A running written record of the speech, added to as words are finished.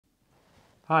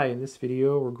Hi, in this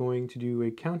video we're going to do a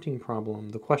counting problem.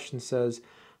 The question says,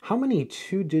 how many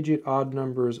two-digit odd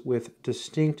numbers with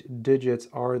distinct digits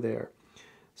are there?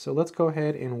 So let's go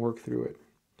ahead and work through it.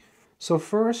 So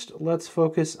first, let's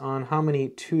focus on how many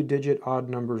two-digit odd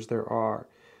numbers there are.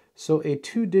 So a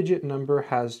two-digit number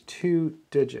has two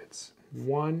digits,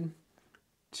 1,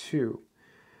 2.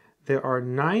 There are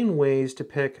 9 ways to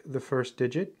pick the first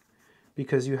digit,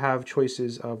 because you have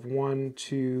choices of 1,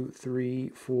 2, 3,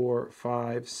 4,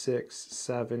 5, 6,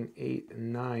 7, 8,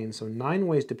 and 9. So 9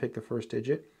 ways to pick the first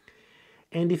digit.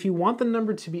 And if you want the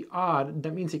number to be odd,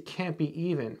 that means it can't be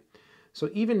even. So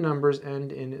even numbers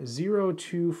end in 0,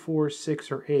 2, 4,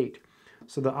 6, or 8.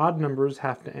 So the odd numbers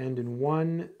have to end in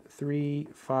 1, 3,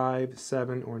 5,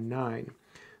 7, or 9.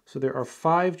 So there are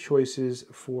 5 choices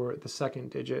for the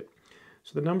second digit.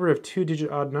 So the number of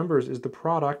two-digit odd numbers is the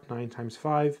product, 9 times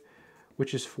 5,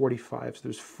 which is 45. So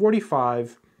there's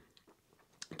 45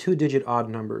 two-digit odd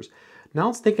numbers. Now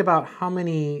let's think about how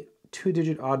many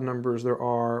two-digit odd numbers there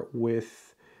are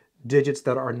with digits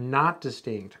that are not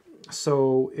distinct.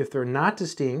 So if they're not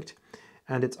distinct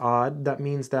and it's odd, that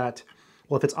means that,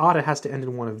 well, if it's odd, it has to end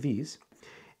in one of these.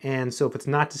 And so if it's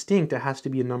not distinct, it has to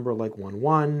be a number like 1,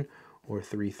 1, or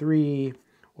 3, 3,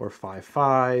 or 5,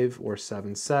 5, or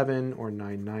 7, 7, or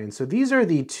 9, 9. So these are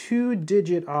the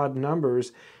two-digit odd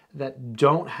numbers that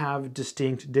don't have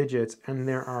distinct digits, and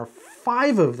there are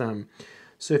 5 of them.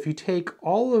 So if you take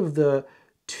all of the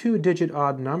two-digit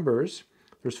odd numbers,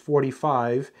 there's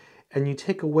 45, and you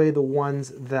take away the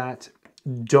ones that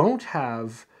don't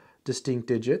have distinct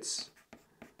digits,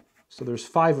 so there's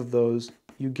 5 of those,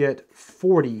 you get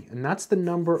 40, and that's the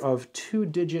number of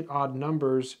two-digit odd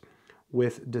numbers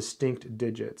with distinct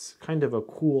digits. Kind of a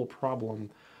cool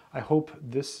problem. I hope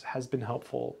this has been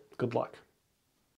helpful. Good luck.